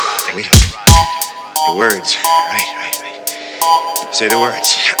We don't. The words. Right. Say the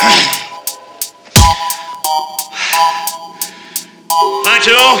words.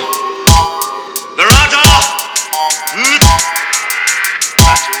 Plateau. Veranda.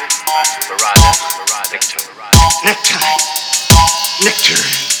 Veranda. Necktie. Nectar.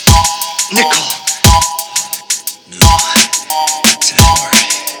 Nickel. No. It's an word.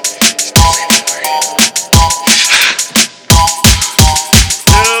 It's definitely an word.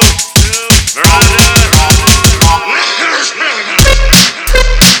 Veranda.